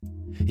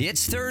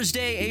It's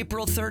Thursday,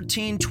 April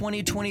 13,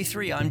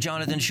 2023. I'm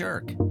Jonathan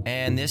Shirk,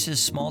 and this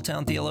is Small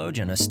Town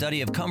Theologian, a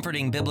study of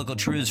comforting biblical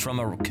truths from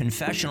a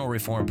confessional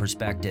reform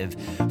perspective.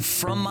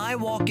 From my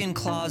walk-in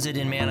closet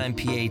in Manheim,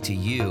 PA to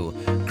you,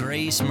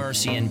 grace,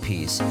 mercy, and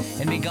peace.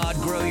 And may God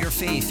grow your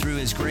faith through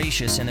his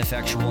gracious and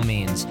effectual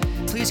means.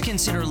 Please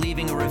consider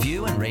leaving a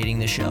review and rating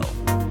the show.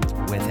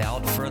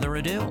 Without further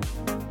ado,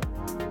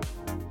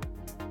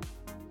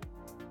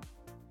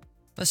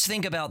 let's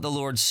think about the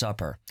Lord's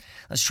Supper.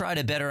 Let's try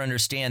to better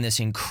understand this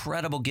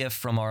incredible gift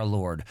from our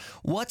Lord.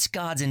 What's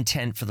God's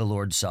intent for the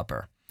Lord's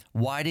Supper?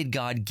 Why did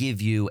God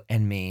give you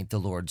and me the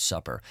Lord's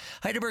Supper?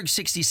 Heidelberg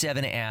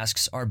 67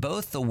 asks, are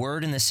both the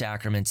Word and the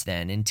sacraments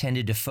then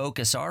intended to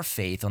focus our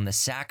faith on the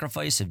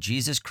sacrifice of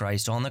Jesus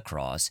Christ on the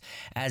cross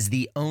as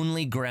the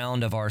only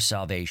ground of our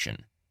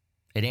salvation?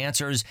 It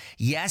answers,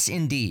 yes,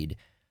 indeed.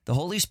 The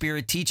Holy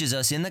Spirit teaches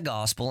us in the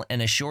gospel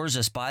and assures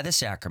us by the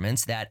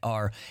sacraments that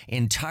our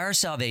entire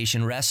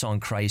salvation rests on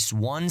Christ's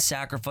one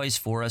sacrifice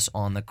for us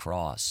on the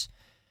cross.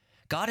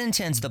 God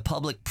intends the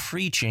public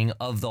preaching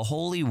of the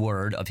holy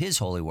word, of his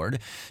holy word,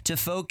 to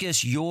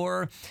focus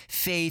your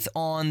faith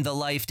on the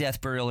life,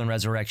 death, burial, and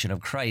resurrection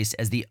of Christ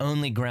as the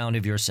only ground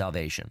of your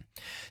salvation.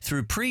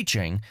 Through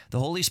preaching, the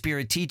Holy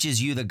Spirit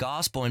teaches you the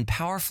gospel and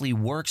powerfully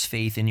works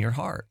faith in your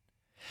heart.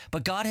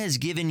 But God has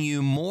given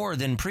you more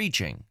than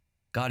preaching.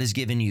 God has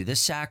given you the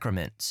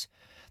sacraments.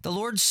 The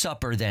Lord's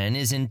Supper, then,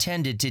 is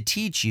intended to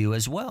teach you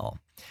as well.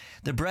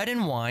 The bread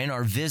and wine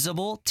are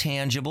visible,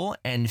 tangible,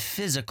 and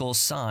physical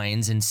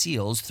signs and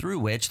seals through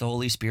which the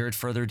Holy Spirit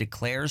further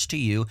declares to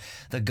you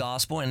the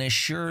gospel and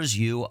assures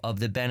you of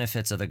the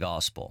benefits of the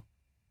gospel.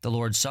 The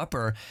Lord's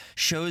Supper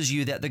shows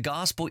you that the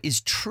gospel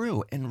is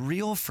true and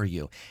real for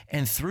you,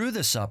 and through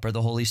the supper,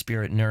 the Holy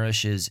Spirit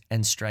nourishes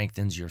and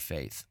strengthens your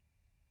faith.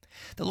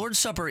 The Lord's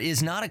Supper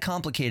is not a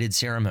complicated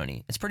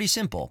ceremony. It's pretty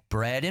simple.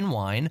 Bread and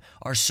wine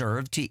are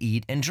served to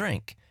eat and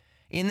drink.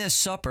 In this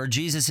supper,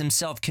 Jesus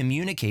himself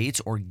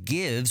communicates or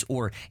gives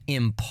or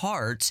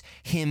imparts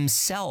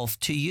himself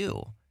to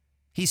you.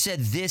 He said,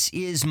 "This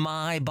is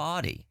my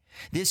body.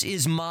 This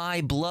is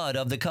my blood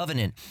of the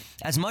covenant."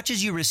 As much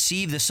as you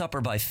receive the supper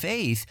by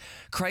faith,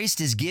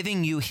 Christ is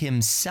giving you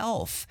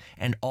himself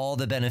and all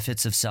the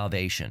benefits of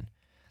salvation.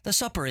 The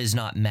supper is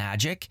not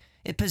magic.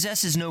 It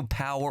possesses no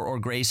power or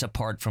grace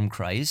apart from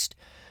Christ,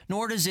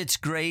 nor does its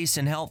grace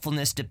and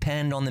helpfulness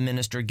depend on the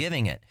minister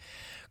giving it.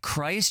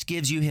 Christ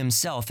gives you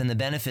himself and the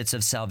benefits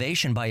of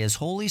salvation by his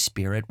Holy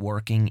Spirit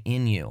working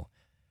in you.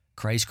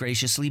 Christ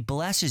graciously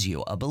blesses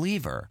you, a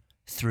believer,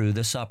 through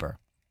the supper.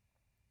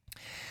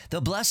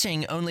 The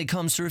blessing only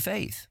comes through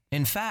faith.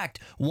 In fact,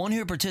 one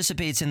who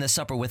participates in the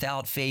supper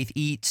without faith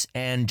eats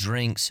and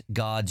drinks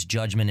God's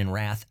judgment and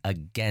wrath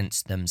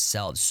against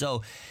themselves.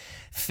 So,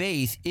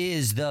 faith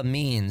is the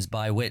means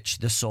by which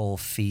the soul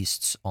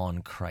feasts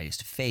on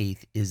Christ.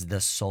 Faith is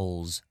the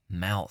soul's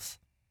mouth.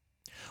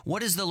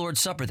 What is the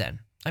Lord's Supper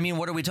then?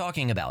 What are we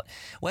talking about?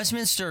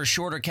 Westminster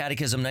Shorter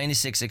Catechism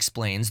 96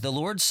 explains the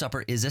Lord's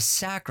Supper is a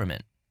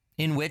sacrament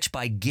in which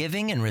by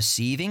giving and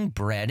receiving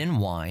bread and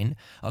wine,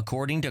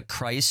 according to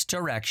Christ's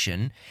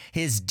direction,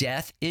 his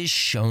death is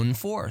shown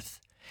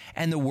forth.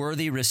 And the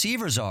worthy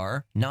receivers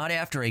are, not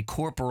after a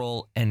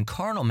corporal and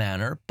carnal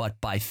manner, but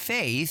by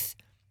faith,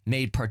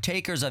 made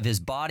partakers of his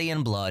body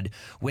and blood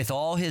with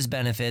all his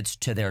benefits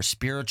to their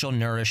spiritual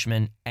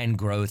nourishment and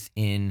growth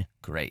in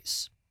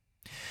grace.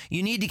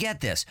 You need to get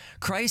this.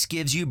 Christ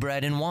gives you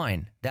bread and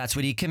wine. That's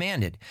what he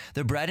commanded.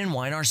 The bread and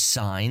wine are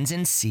signs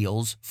and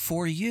seals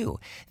for you.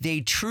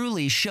 They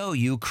truly show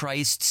you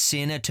Christ's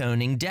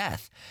sin-atoning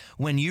death.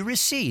 When you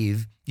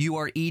receive, you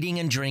are eating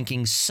and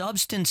drinking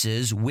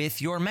substances with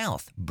your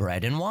mouth,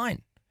 bread and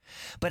wine.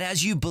 But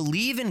as you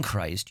believe in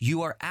Christ,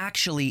 you are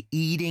actually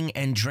eating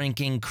and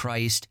drinking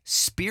Christ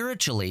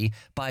spiritually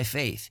by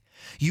faith.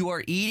 You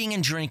are eating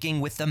and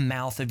drinking with the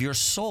mouth of your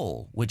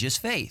soul, which is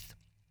faith.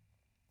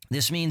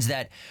 This means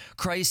that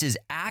Christ is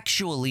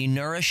actually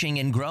nourishing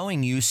and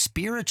growing you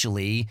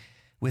spiritually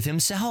with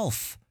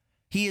himself.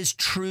 He is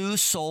true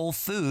soul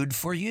food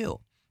for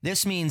you.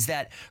 This means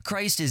that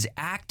Christ is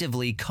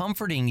actively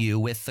comforting you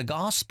with the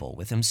gospel,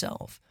 with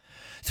himself.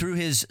 Through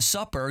his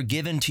supper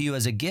given to you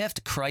as a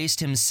gift, Christ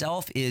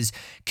himself is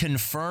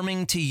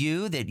confirming to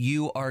you that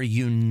you are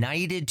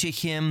united to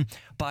him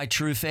by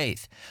true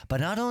faith. But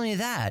not only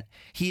that,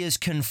 he is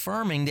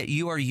confirming that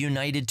you are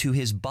united to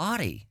his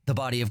body, the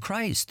body of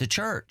Christ, the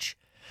church.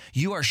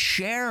 You are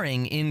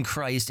sharing in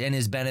Christ and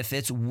his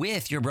benefits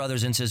with your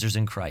brothers and sisters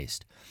in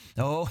Christ.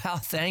 Oh, how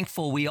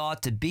thankful we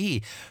ought to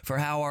be for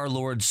how our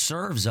Lord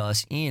serves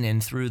us in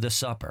and through the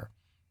supper.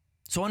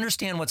 So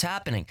understand what's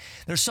happening.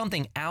 There's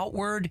something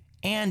outward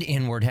and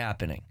inward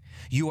happening.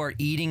 You are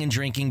eating and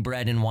drinking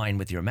bread and wine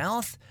with your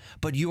mouth,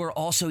 but you are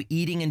also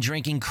eating and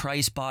drinking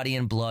Christ's body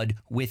and blood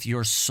with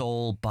your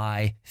soul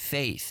by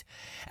faith.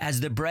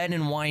 As the bread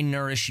and wine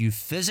nourish you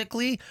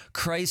physically,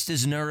 Christ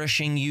is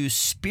nourishing you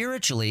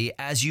spiritually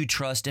as you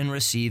trust and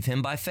receive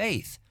him by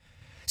faith.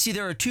 See,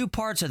 there are two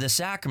parts of the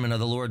sacrament of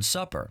the Lord's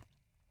Supper.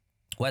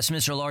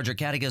 Westminster Larger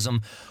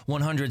Catechism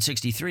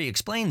 163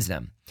 explains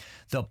them.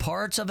 The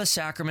parts of a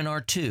sacrament are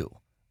two.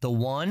 The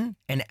one,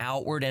 an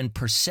outward and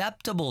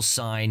perceptible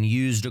sign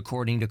used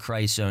according to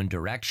Christ's own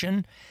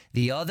direction.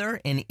 The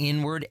other, an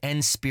inward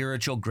and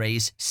spiritual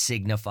grace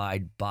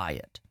signified by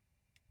it.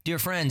 Dear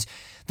friends,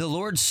 the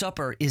Lord's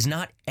Supper is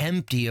not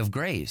empty of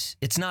grace.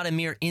 It's not a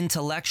mere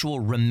intellectual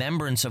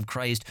remembrance of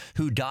Christ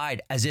who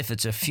died as if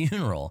it's a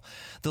funeral.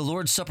 The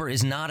Lord's Supper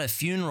is not a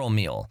funeral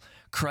meal.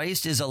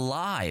 Christ is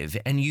alive,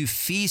 and you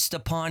feast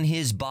upon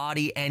his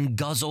body and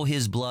guzzle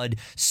his blood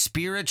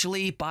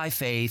spiritually by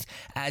faith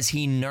as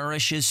he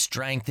nourishes,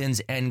 strengthens,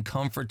 and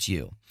comforts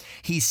you.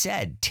 He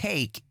said,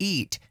 "Take,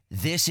 eat,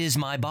 this is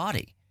my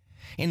body."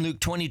 In Luke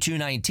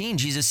 22:19,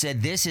 Jesus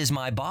said, "This is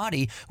my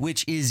body,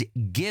 which is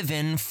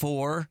given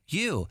for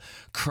you."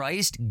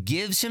 Christ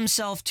gives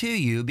himself to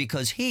you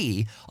because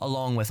he,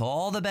 along with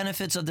all the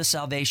benefits of the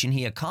salvation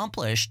he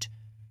accomplished,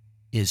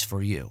 is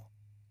for you.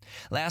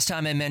 Last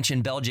time I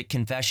mentioned Belgic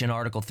Confession,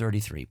 Article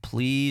 33.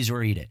 Please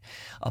read it.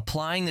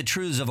 Applying the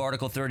truths of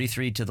Article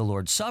 33 to the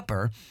Lord's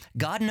Supper,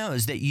 God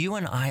knows that you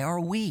and I are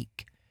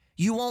weak.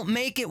 You won't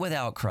make it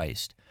without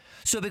Christ.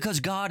 So because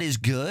God is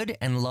good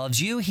and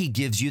loves you, he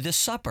gives you the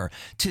supper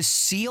to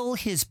seal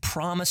his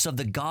promise of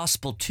the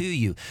gospel to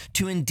you,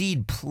 to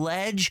indeed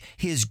pledge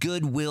his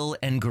goodwill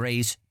and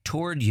grace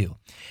toward you.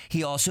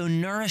 He also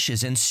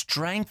nourishes and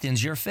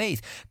strengthens your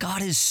faith.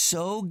 God is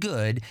so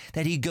good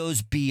that he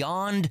goes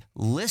beyond,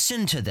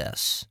 listen to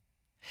this.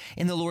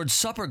 In the Lord's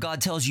Supper,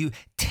 God tells you,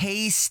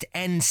 taste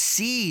and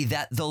see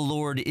that the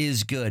Lord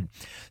is good.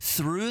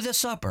 Through the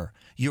supper,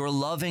 your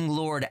loving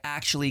Lord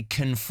actually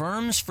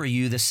confirms for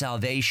you the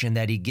salvation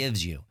that he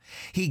gives you.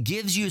 He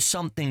gives you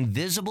something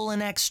visible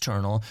and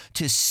external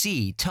to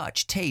see,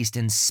 touch, taste,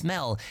 and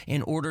smell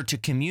in order to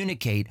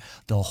communicate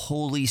the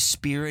Holy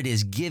Spirit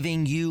is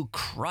giving you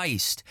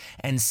Christ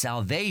and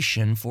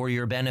salvation for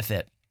your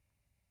benefit.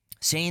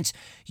 Saints,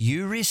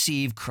 you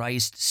receive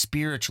Christ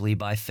spiritually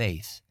by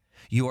faith.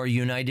 You are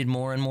united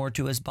more and more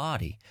to his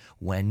body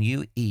when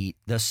you eat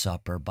the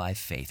supper by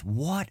faith.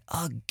 What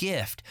a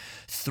gift.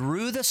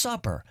 Through the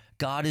supper,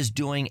 God is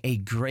doing a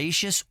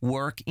gracious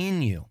work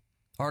in you.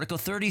 Article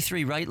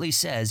 33 rightly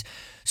says,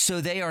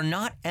 "So they are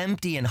not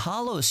empty and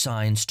hollow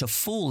signs to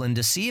fool and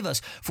deceive us,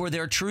 for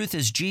their truth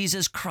is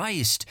Jesus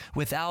Christ,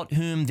 without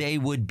whom they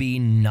would be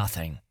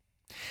nothing."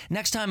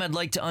 Next time, I'd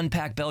like to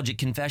unpack Belgic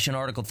Confession,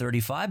 Article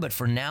 35, but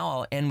for now,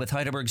 I'll end with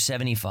Heidelberg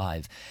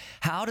 75.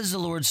 How does the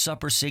Lord's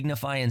Supper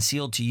signify and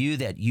seal to you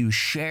that you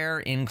share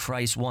in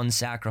Christ's one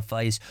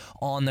sacrifice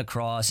on the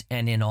cross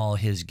and in all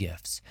his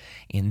gifts?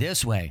 In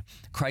this way,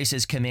 Christ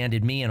has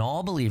commanded me and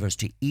all believers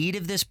to eat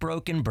of this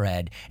broken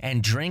bread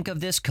and drink of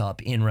this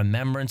cup in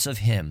remembrance of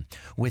him.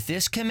 With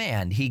this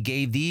command, he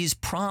gave these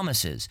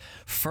promises.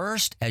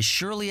 First, as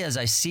surely as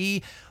I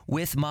see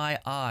with my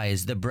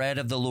eyes the bread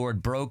of the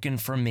Lord broken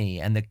for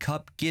me and the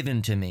cup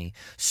given to me,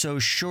 so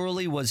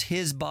surely was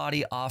his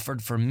body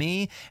offered for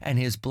me and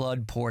his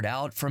blood poured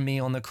out for me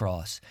on the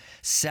cross.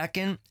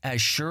 Second,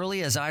 as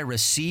surely as I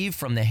receive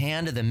from the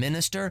hand of the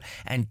minister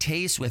and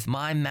taste with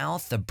my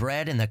mouth the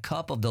bread and the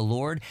cup of the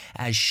Lord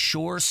as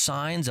sure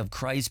signs of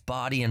Christ's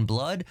body and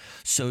blood,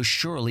 so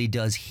surely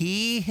does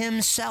he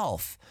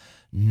himself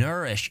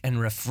nourish and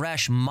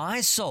refresh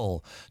my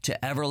soul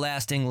to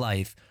everlasting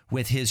life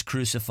with his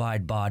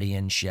crucified body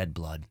and shed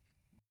blood.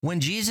 When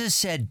Jesus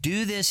said,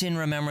 "Do this in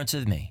remembrance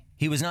of me,"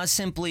 he was not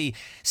simply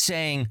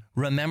saying,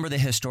 "Remember the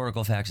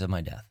historical facts of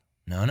my death."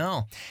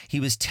 No. He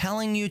was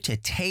telling you to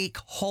take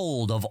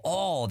hold of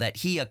all that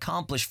he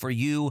accomplished for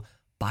you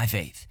by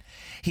faith.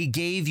 He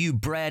gave you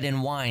bread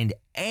and wine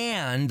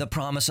and the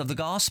promise of the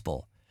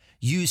gospel.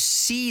 You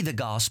see the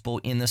gospel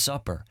in the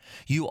supper.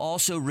 You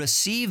also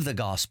receive the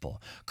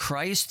gospel.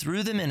 Christ,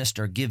 through the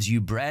minister, gives you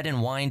bread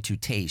and wine to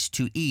taste,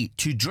 to eat,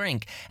 to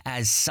drink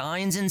as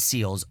signs and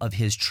seals of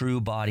his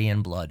true body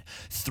and blood.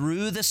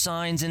 Through the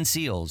signs and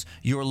seals,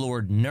 your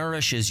Lord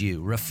nourishes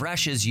you,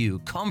 refreshes you,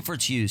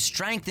 comforts you,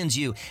 strengthens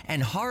you,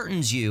 and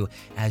heartens you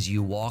as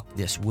you walk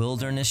this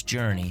wilderness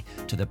journey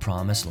to the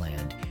promised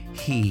land.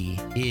 He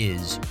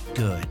is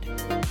good.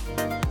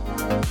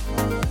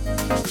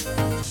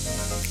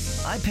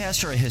 I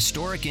pastor a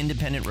historic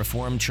independent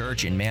Reformed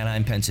church in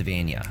Manheim,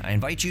 Pennsylvania. I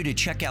invite you to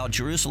check out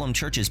Jerusalem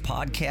Church's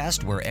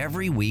podcast, where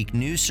every week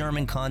new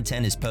sermon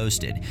content is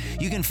posted.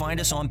 You can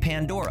find us on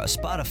Pandora,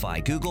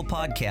 Spotify, Google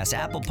Podcasts,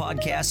 Apple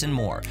Podcasts, and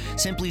more.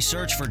 Simply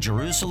search for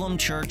Jerusalem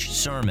Church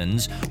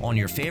Sermons on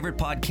your favorite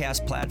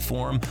podcast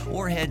platform,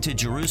 or head to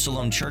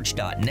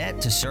jerusalemchurch.net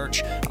to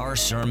search our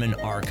sermon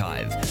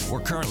archive.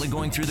 We're currently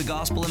going through the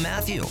Gospel of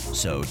Matthew,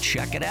 so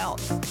check it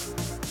out.